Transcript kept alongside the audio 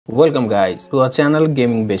Welcome guys to our channel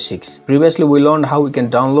Gaming Basics. Previously we learned how we can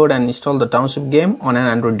download and install the Township game on an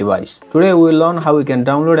Android device. Today we will learn how we can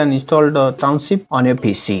download and install the Township on your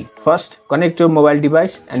PC. First, connect your mobile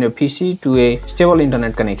device and your PC to a stable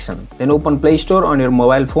internet connection. Then open Play Store on your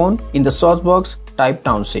mobile phone. In the search box, type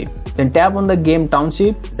Township. Then tap on the game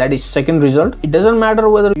Township, that is second result. It doesn't matter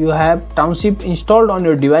whether you have Township installed on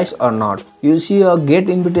your device or not. You'll see a get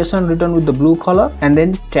invitation written with the blue color and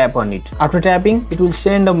then tap on it. After tapping, it will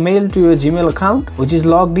send a mail to your Gmail account which is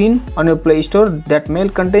logged in on your Play Store. That mail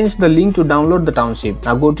contains the link to download the Township.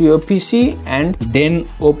 Now go to your PC and then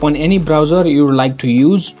open any browser you would like to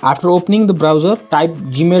use. After opening the browser, type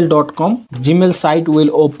gmail.com. Gmail site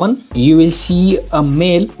will open. You will see a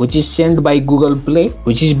mail which is sent by Google Play,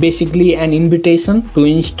 which is basically an invitation to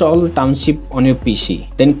install Township on your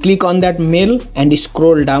PC. Then click on that mail and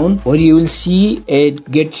scroll down where you will see a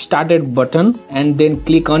get started button and then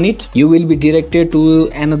click on it. You will be directed to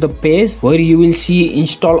another page where you will see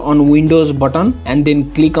install on Windows button and then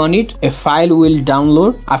click on it. A file will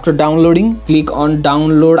download. After downloading, click on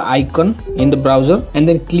download icon in the browser and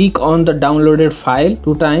then click on the downloaded file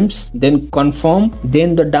 2 times, then confirm.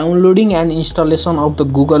 Then the downloading and installation of the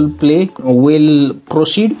Google Play will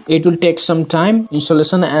proceed. It will take some time.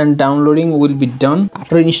 Installation and downloading will be done.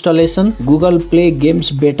 After installation, Google Play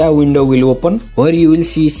Games beta window will open where you will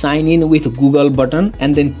see sign in with Google button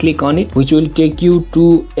and then click on it, which will take you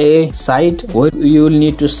to a site where you will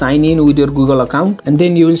need to sign in with your Google account, and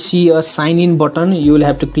then you will see a sign in button. You will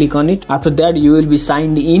have to click on it. After that, you will be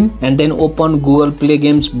signed in and then open Google Play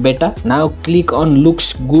Games beta. Now click on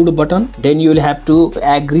looks good button. Then you will have to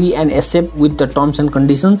agree and accept with the terms and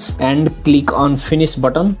conditions and click on finish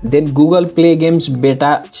button. Then Google Play Games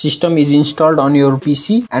beta system is installed on your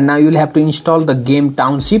PC, and now you will have to install the game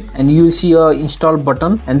Township, and you will see a install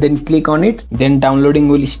button and then click on it. Then downloading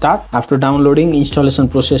will start. After downloading, installation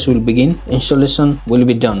process will begin. Installation will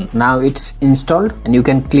be done. Now it's installed and you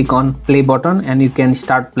can click on play button and you can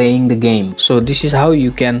start playing the game. So this is how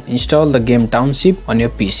you can install the game Township on your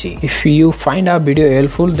PC. If you find our video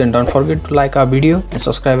helpful, then don't forget to like our video and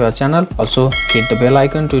subscribe our channel. Also hit the bell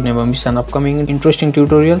icon to never miss an upcoming interesting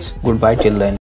tutorials. Goodbye till then.